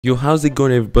Yo, how's it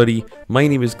going everybody? My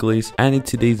name is Glaze, and in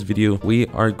today's video we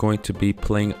are going to be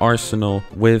playing Arsenal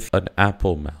with an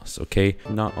Apple mouse. Okay,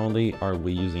 not only are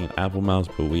we using an Apple mouse,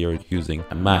 but we are using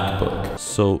a MacBook.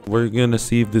 So we're gonna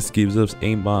see if this gives us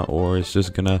aimbot or it's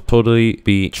just gonna totally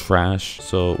be trash.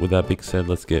 So with that being said,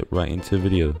 let's get right into the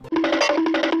video.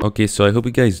 Okay, so I hope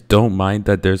you guys don't mind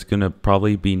that there's gonna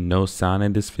probably be no sound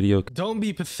in this video. Don't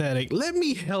be pathetic. Let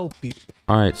me help you.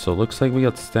 Alright, so looks like we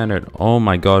got standard. Oh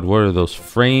my god, what are those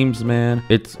frames, man?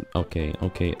 It's okay.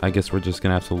 I guess we're just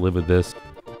gonna have to live with this.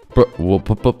 Bro,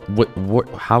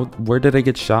 where did I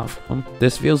get shot from?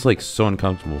 This feels like so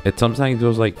uncomfortable. It sometimes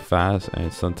goes like fast and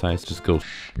it sometimes just goes.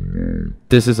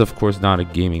 This is of course not a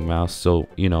gaming mouse, so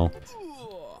you know.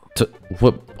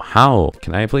 How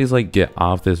can I please like get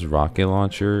off this rocket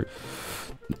launcher?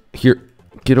 Here,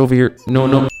 get over here.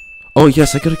 No. Oh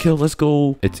yes, I got a kill. Let's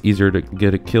go. It's easier to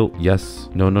get a kill. Yes.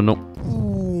 No.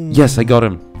 Yes, I got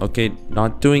him. Okay,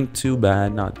 not doing too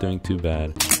bad.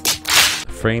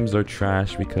 Frames are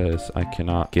trash because I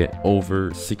cannot get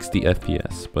over 60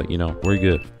 FPS, but you know, we're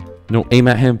good. No, aim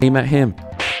at him.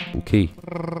 Okay.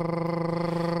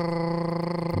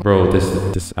 Bro,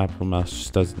 this Apple mouse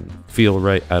just doesn't feel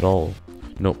right at all.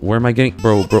 No, where am I getting?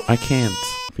 Bro, I can't.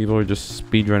 People are just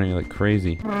speedrunning like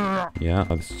crazy. Yeah,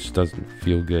 this just doesn't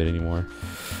feel good anymore.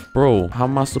 Bro, how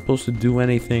am I supposed to do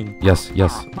anything? Yes.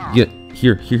 Get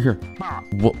here.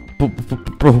 What,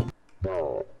 bro?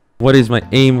 What is my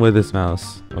aim with this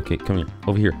mouse? Okay, come here.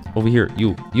 Over here.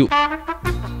 You.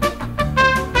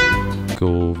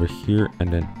 Go over here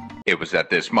and then. It was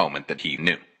at this moment that he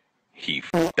knew. He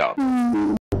f***ed up.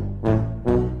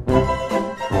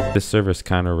 This server's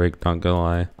kind of rigged, not gonna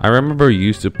lie. I remember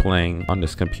used to playing on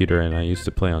this computer and I used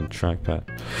to play on trackpad.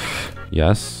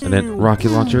 Yes. And then rocket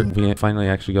launcher. We finally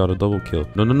actually got a double kill.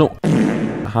 No.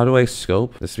 How do I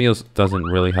scope? This feels doesn't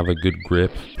really have a good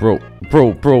grip. Bro.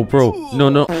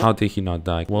 No. How did he not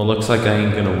die? Well, looks like I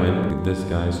ain't gonna win. This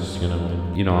guy's just gonna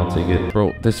win. You know, I'll take it.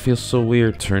 Bro, this feels so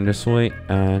weird. Turn this way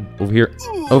and over here.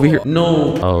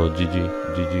 No. Oh, GG.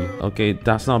 Okay,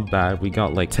 that's not bad. We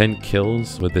got like 10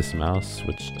 kills with this mouse,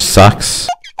 which sucks.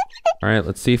 All right,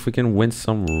 let's see if we can win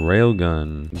some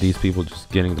railgun. These people just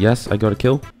getting. Yes, I got a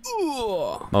kill.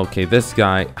 Okay, this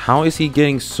guy, how is he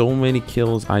getting so many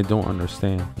kills? I don't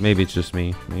understand. Maybe it's just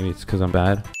me. Maybe it's because I'm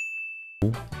bad.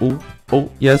 Oh,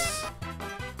 yes.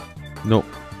 No,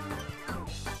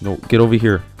 get over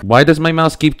here. Why does my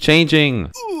mouse keep changing?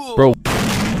 Bro,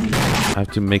 I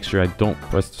have to make sure I don't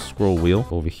press the scroll wheel.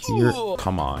 Over here.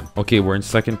 Come on. Okay, we're in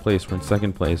second place.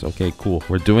 Okay, cool.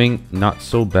 We're doing not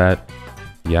so bad.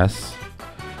 Yes.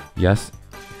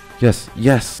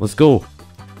 Let's go.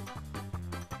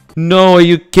 No, are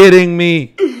you kidding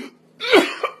me?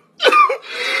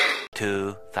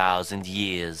 2,000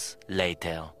 years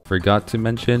later. Forgot to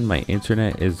mention my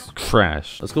internet is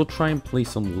trash. Let's go try and play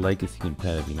some legacy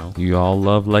competitive, you know. You all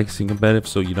love legacy competitive,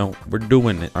 so you know we're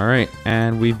doing it. All right,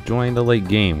 and we've joined the late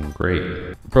game.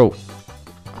 Great. Bro,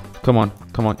 come on.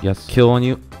 Yes, kill on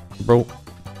you, bro.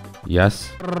 Yes.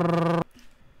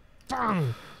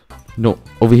 No,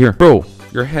 over here, bro.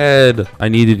 Your head. I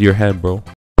needed your head, bro.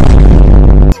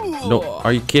 No,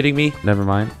 are you kidding me? Never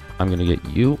mind. I'm gonna get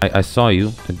you. I saw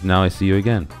you, and now I see you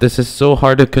again. This is so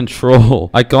hard to control.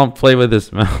 I can't play with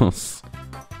this mouse.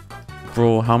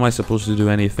 Bro, how am I supposed to do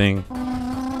anything?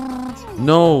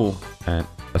 No. And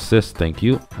assist, thank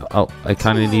you. Oh, I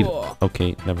kind of need.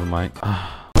 Okay, never mind.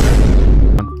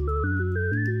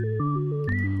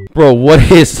 Bro, what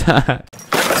is that?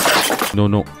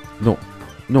 No.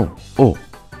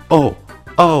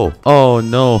 Oh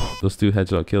no, those two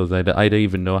headshot kills. I didn't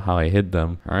even know how I hit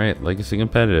them. All right, legacy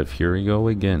competitive, here we go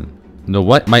again. No,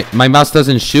 what? My mouse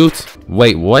doesn't shoot.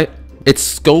 Wait, what?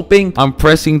 It's scoping. I'm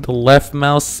pressing the left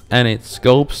mouse and it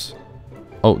scopes.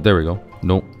 Oh, there we go.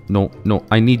 No,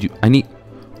 I need you.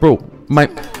 Bro,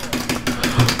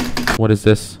 what is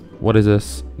this?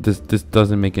 This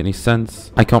doesn't make any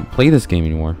sense. I can't play this game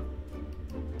anymore.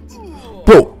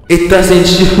 Bro, it doesn't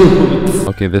shoot.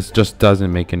 Okay, this just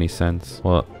doesn't make any sense.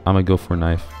 Well, I'm gonna go for a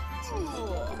knife.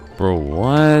 Bro,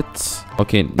 what?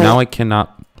 Okay, now I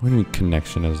cannot. What do you mean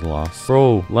connection is lost?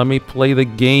 Bro, let me play the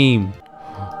game.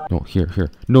 No, here.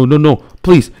 No,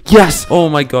 please. Yes. Oh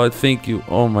my god, thank you.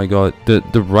 Oh my god. The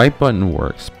right button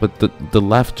works, but the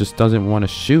left just doesn't want to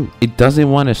shoot. It doesn't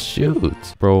want to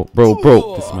shoot. Bro.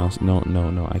 This mouse. No,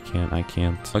 I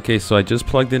can't. Okay, so I just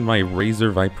plugged in my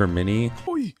Razer Viper Mini.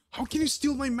 How can you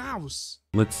steal my mouse?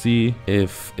 Let's see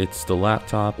if it's the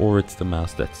laptop or it's the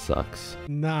mouse that sucks.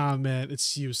 Nah, man,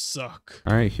 it's you suck.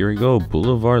 All right, here we go.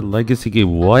 Boulevard Legacy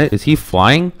game. What? Is he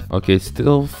flying? Okay, it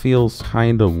still feels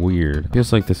kind of weird.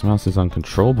 Feels like this mouse is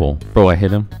uncontrollable. Bro, I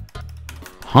hit him.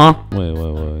 Huh?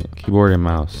 Wait. Keyboard and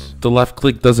mouse. The left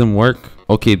click doesn't work.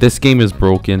 Okay, this game is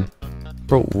broken.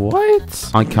 Bro,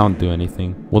 what? I can't do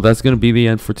anything. Well, that's gonna be the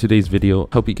end for today's video.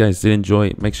 Hope you guys did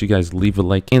enjoy. Make sure you guys leave a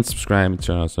like and subscribe and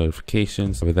turn on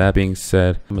notifications. With that being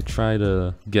said, I'm gonna try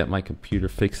to get my computer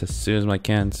fixed as soon as I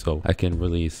can so I can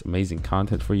release amazing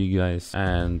content for you guys.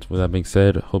 And with that being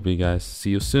said, hope you guys see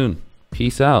you soon.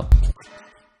 Peace out.